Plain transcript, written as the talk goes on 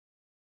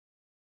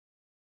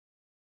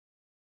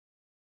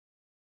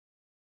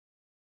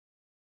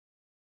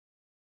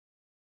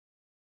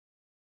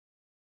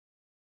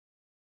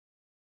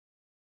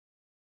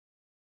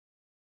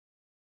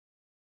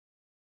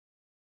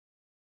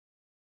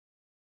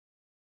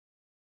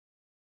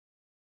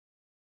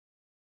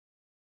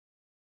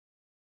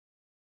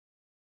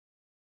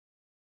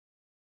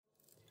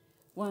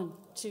1,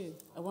 2,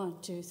 1,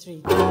 2,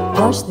 3.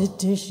 Wash the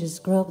dishes,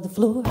 scrub the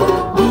floor.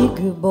 Be a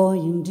good boy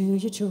and do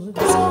your chores.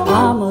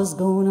 Mama's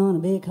going on a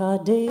big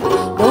hot day.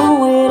 Don't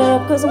wait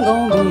up, cause I'm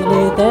gonna be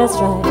late. That's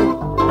right.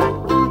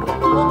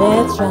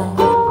 That's right.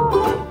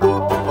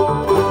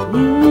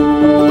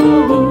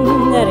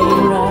 That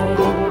ain't right.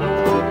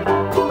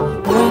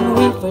 When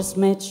we first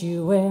met,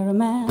 you were a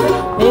man.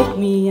 Picked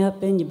me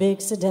up in your big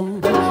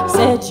sedan.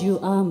 Said you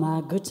are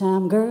my good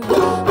time girl.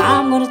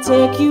 I'm gonna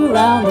take you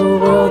around the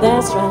world.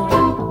 That's right.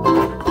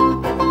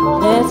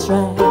 That's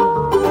right.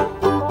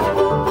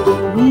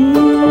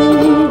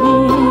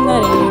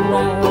 That ain't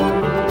right.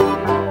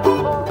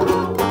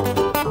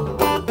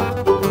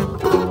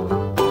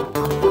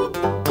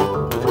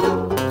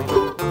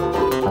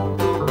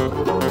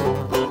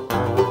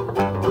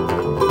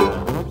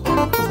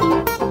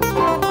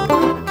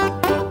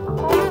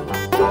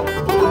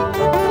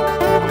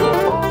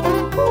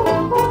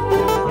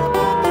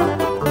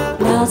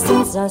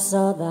 Since I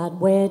saw that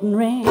wedding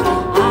ring,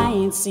 I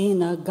ain't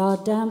seen a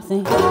goddamn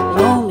thing.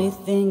 The only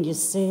thing you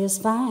say is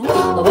fine.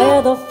 The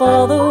weather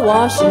for the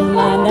washing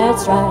line.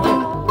 That's right.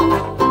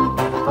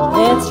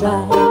 That's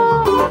right.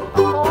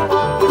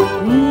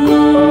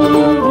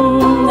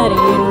 That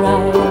ain't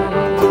right.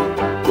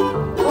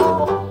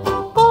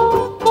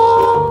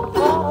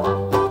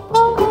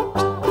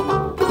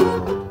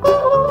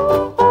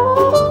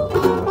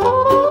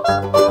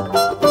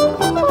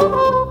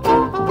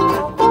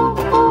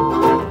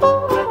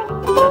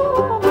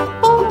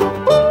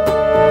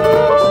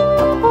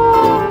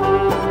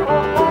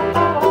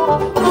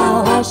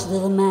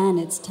 Little man,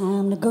 it's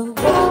time to go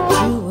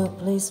to a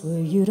place where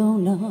you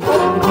don't know.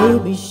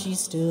 Maybe she's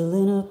still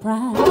in her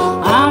prime.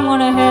 I'm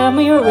gonna have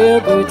me a real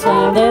good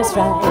time. That's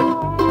right.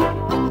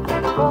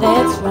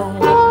 That's right.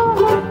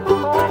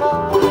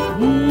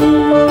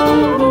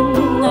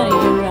 That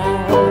ain't right.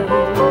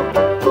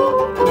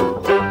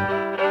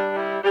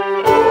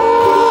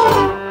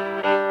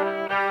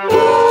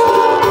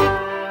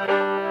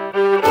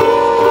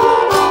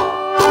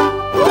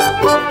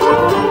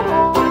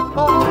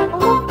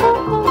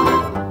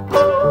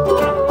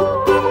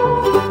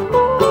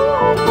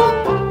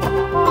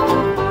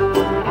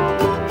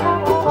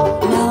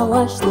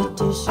 Wash the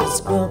dishes,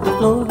 scrub the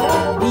floor.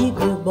 Be a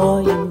good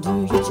boy and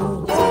do your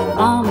chores.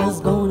 Mama's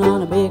going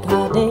on a big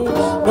hot day.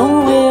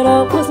 Don't wait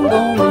up, cause I'm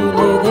gonna be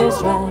late.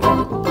 That's right.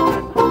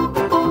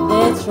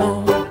 That's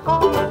right.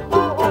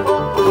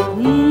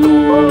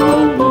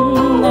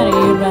 That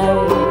ain't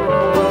right.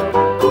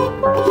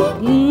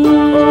 That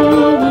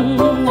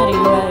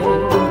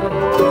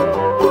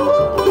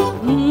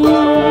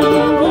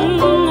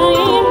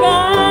ain't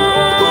right.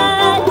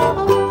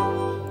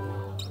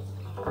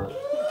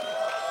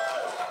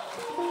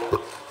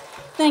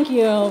 Thank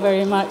you all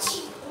very much.